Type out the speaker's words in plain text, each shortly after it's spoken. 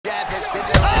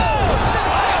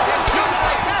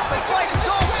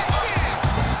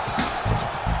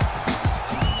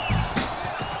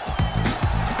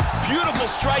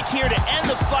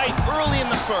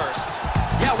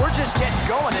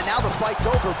fight's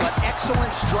over, but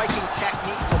excellent striking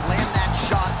technique to land that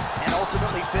shot and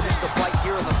ultimately finish the fight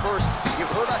here in the first. You've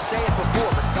heard us say it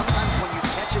before, but sometimes when you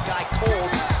catch a guy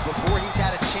cold before he's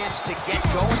had a chance to get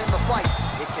going in the fight,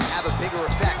 it can have a bigger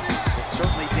effect. It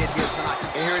certainly did here tonight.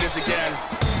 And here it is again.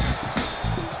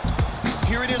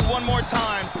 Here it is one more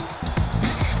time.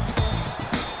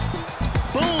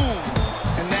 Boom!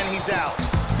 And then he's out.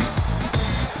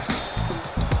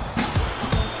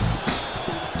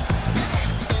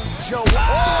 Joe,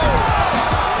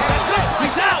 that's it!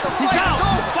 He's out! He's out!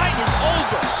 The fight is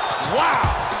over! Wow!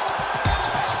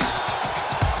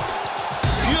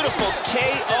 Beautiful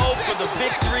KO for the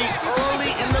victory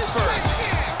early in the first.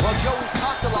 Well, Joe, we've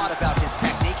talked a lot about his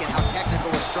technique and how technical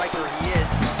a striker he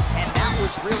is, and that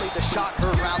was really the shot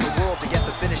heard around the world to get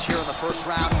the finish here in the first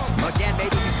round. Again,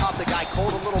 maybe he caught the guy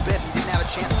cold a little bit. He didn't have a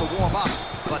chance to warm up,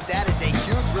 but that is a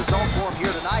huge result for him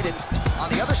here tonight. And on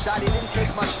the other side, he didn't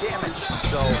take much damage.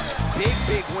 So, big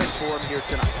win for him here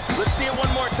tonight. Let's see it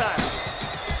one more time.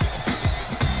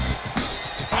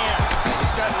 And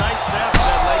he's got nice snap to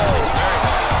that leg. Very nice.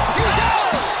 He's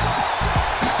out!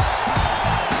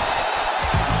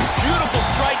 Beautiful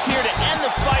strike here to end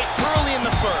the fight early in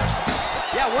the first.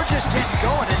 Yeah, we're just getting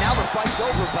going, and now the fight's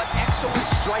over, but excellent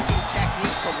striking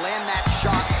technique to land that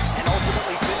shot and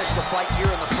ultimately finish the fight here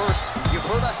in the first. You've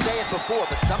heard us say it before,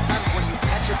 but sometimes when you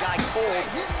catch a guy cold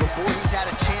before he's had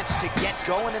a chance to get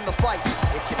going in the fight,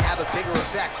 it can have a bigger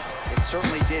effect. It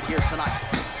certainly did here tonight.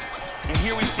 And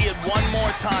here we see it one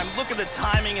more time. Look at the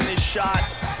timing in this shot.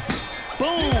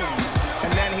 Boom!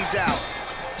 And then he's out.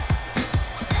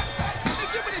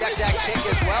 Got that kick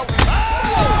as well. Oh!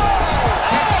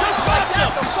 Just like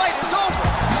that, the fight is over.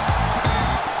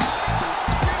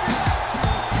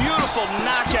 Beautiful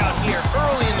knockout here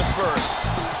early in the first.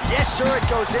 Yes, sir, it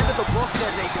goes into the books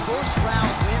as a first-round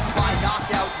win by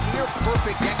knockout, near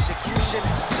perfect execution.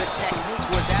 The technique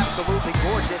was absolutely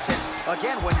gorgeous, and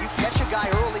again, when you catch a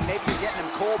guy early, maybe you're getting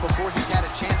him cold before he's had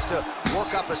a chance to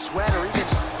work up a sweat or even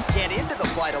get into the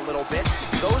fight a little bit,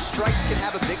 those strikes can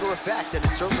have a bigger effect, and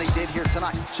it certainly did here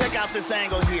tonight. Check out this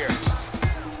angle here.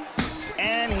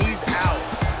 And he's out.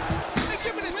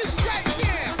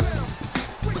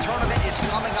 The tournament is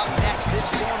coming up next. This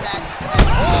format.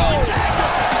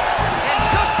 And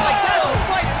just like that, the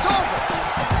fight is over.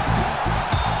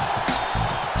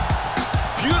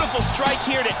 Beautiful strike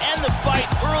here to end the fight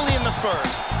early in the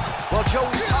first. Well, Joe,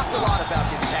 we talked a lot about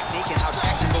his technique and how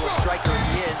technical a striker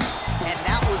he is, and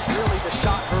that was really the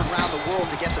shot heard around the world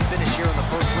to get the finish here in the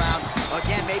first round.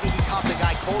 Again, maybe he caught the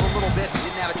guy cold a little bit. He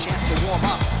didn't have a chance to warm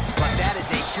up, but that is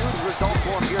a huge result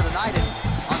for him here tonight. And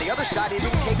on the other side, he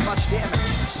didn't take much damage.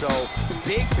 So,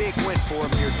 big win for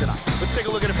him here tonight. Let's take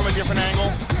a look at it from a different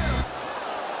angle.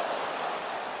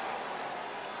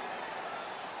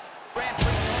 Grand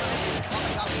Prix tournament is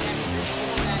coming up next. This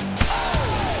format.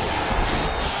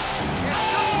 And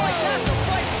just like that, the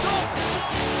fight is over.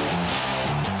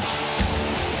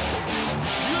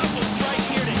 Beautiful strike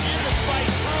here to end the fight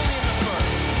early in the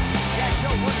first. Yeah,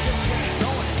 Joe, we're just getting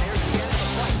going, and there's the end of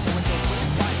the fight. So it's a win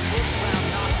by first round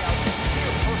knockout. Near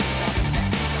perfect on the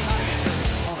technique. I'm not even sure his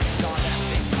opponent saw that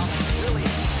thing coming. Really,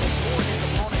 before his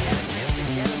opponent had a chance to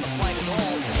get in the fight at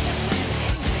all and land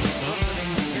anything in terms of a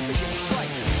significant strike,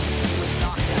 he was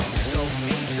knocked out. So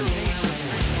major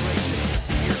transformation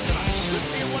here tonight. Let's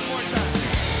see it one more time.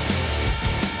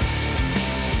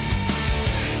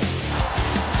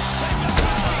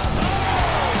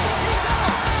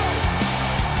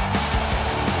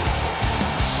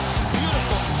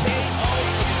 Beautiful KO for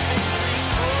the victory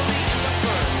early in the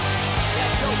first.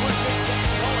 Yeah, Joe, we're just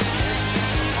getting going. There's the end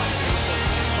of the fight. It was a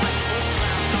win by first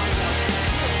round knockout. Near perfect on the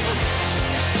technique.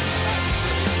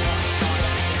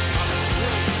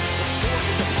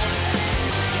 I'm not even sure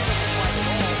his opponent saw that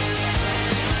thing coming.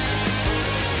 Really, before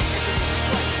his opponent had a chance to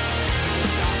get in the fight at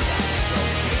all and land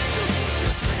anything in terms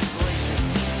of a significant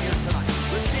strike, he was knocked out. So major transformation here tonight.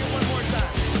 Let's see it one more time.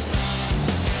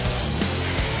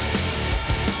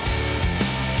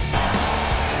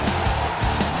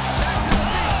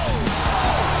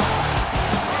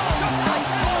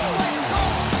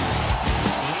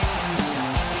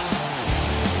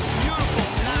 Beautiful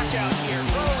knockout here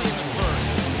early in the first.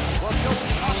 Well, Joe, we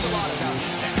talked a lot about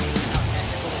his technique and how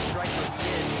technical a striker he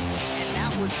is, and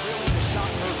that was really the shot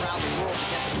heard around the world to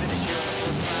get the finish here in the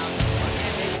first round.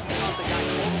 Again, maybe he caught the guy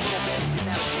cold a little bit. He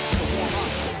didn't have a chance to warm up,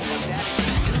 but that is a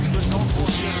huge result for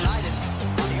him here tonight. And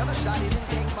on the other side, he didn't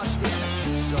take much damage.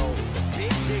 So,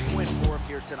 big win for him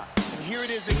here tonight. And here it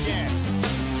is again.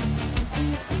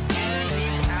 And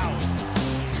he's out.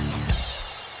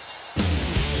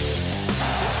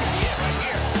 This could be it right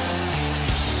here.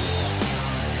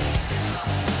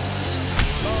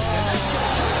 And that's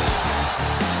gonna do it.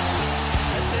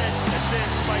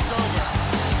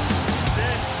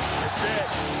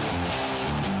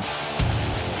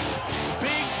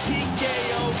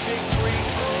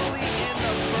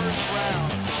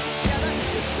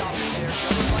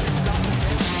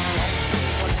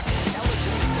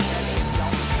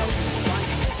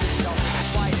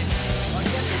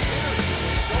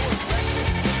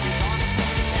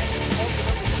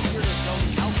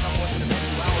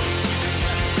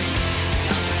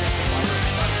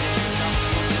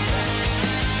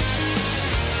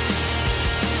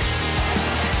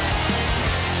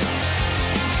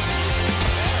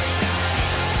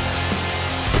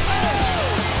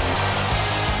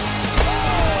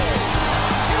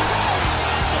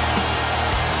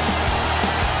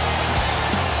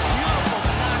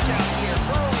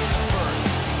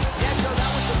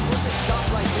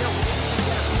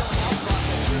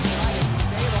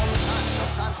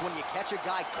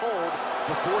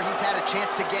 had a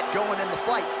chance to get going in the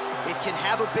fight, it can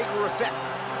have a bigger effect.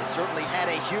 It certainly had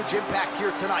a huge impact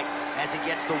here tonight as he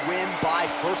gets the win by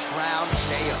first-round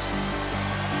KO.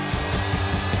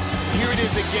 Here it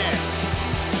is again.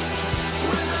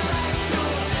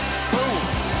 Boom.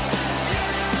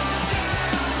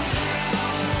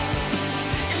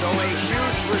 So a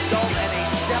huge result and a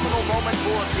seminal moment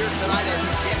for him here tonight as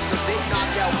he gets the big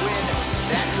knockout win.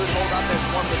 That could hold up as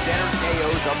one of the better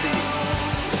KOs of the year.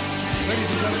 Ladies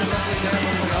and gentlemen, referee Dan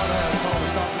Lombardo has called a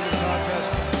stop to this contest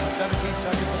at 17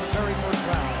 seconds of the very first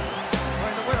round.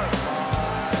 Declaring the winner by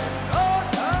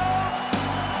knockout,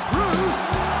 Bruce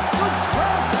Lee.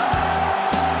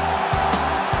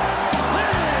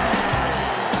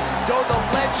 So the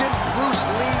legend Bruce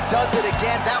Lee does it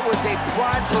again. That was a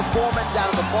prime performance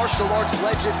out of the martial arts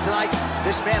legend tonight.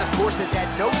 This man, of course, has had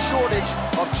no shortage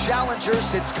of challengers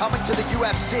since coming to the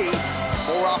UFC.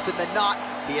 More often than not,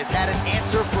 he has had an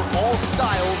answer for all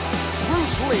styles.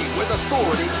 Bruce Lee, with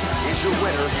authority, is your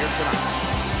winner here tonight.